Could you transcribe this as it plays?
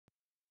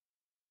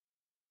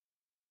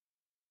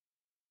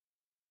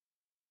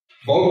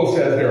Bogle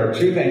says there are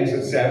two things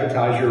that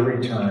sabotage your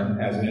return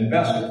as an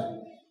investor.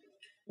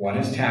 One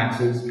is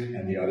taxes,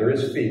 and the other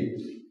is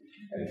fees.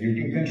 And if you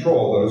can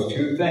control those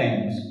two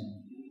things,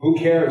 who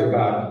cares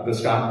about the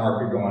stock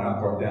market going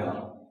up or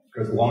down?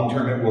 Because long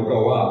term it will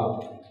go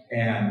up,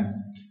 and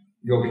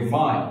you'll be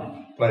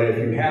fine. But if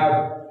you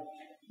have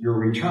your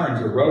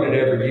returns eroded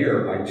every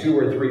year by 2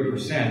 or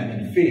 3%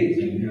 in fees,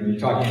 and you're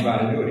talking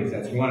about annuities,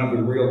 that's one of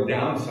the real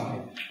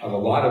downsides of a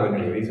lot of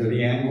annuities are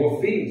the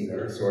annual fees that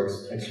are so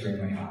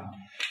extremely high.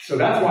 So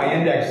that's why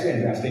index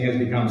investing has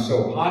become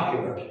so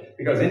popular,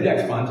 because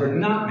index funds are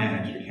not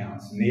managed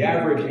accounts. And the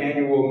average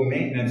annual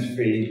maintenance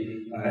fee,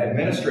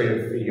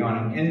 administrative fee on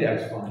an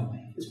index fund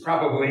is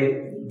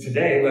probably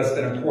today less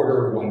than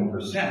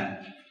 1/4%,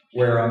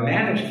 where a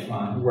managed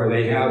fund, where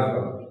they have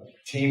a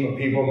team of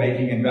people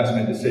making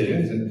investment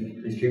decisions,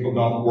 and these people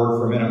don't work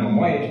for minimum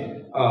wage,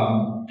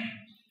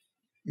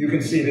 you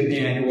can see that the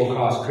annual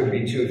cost could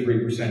be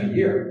 2-3% a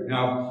year.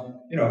 Now,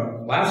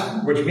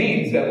 which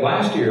means that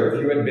last year,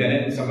 if you had been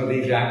in some of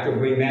these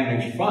actively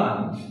managed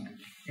funds,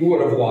 you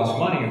would have lost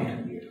money in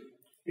that year.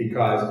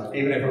 Because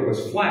even if it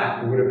was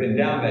flat, it would have been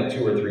down that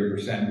 2 or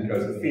 3%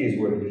 because the fees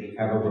would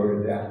have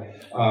eroded that.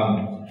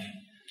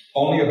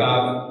 Only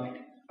about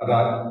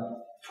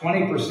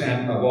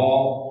 20% of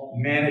all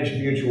managed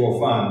mutual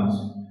funds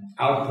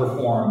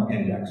outperform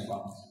index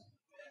funds.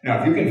 Now,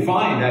 if you can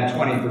find that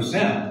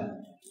 20%,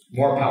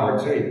 more power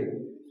to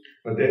you.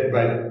 But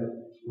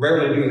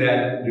rarely do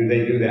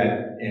they do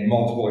that in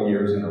multiple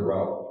years in a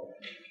row.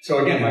 So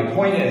again, my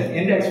point is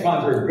index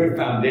funds are a good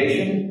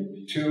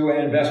foundation to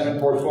an investment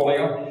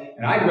portfolio,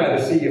 and I'd rather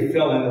see you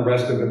fill in the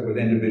rest of it with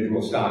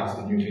individual stocks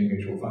than using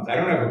mutual funds. I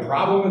don't have a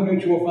problem with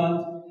mutual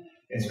funds,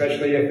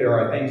 especially if there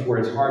are things where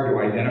it's hard to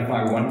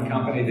identify one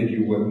company that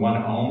you would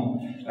want to own.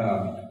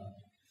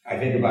 I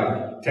think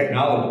about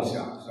technology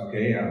stocks,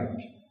 okay?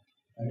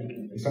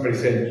 Somebody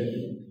said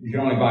you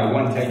can only buy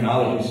one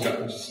technology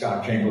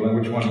stock, Chamberlain.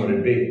 Which one would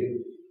it be?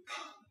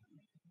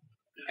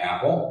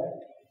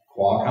 Apple,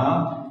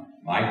 Qualcomm,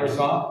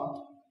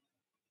 Microsoft,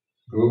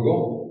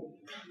 Google?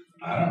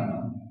 I don't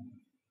know.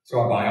 So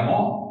I'll buy them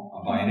all.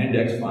 I'll buy an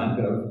index fund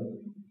of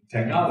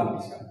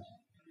technology stocks.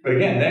 But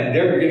again,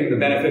 they're getting the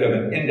benefit of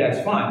an index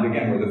fund,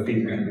 again, where the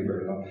fees are going to be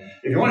very low.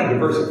 If you want to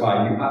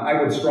diversify,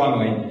 I would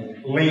strongly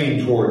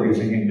lean toward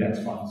using index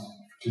funds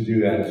to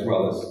do that, as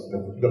well as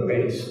the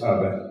base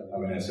of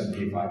an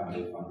S&P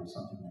 500 fund or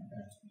something like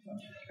that.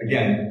 So,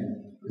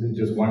 again, this is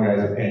just one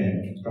guy's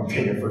opinion. Don't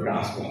take it for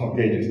gospel,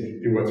 okay? Just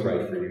do what's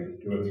right for you.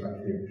 Do what's right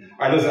for you.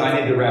 All right, listen,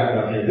 I need to wrap it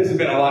up here. This has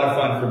been a lot of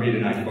fun for me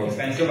tonight, folks.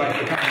 Thanks so much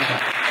for coming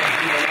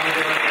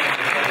out.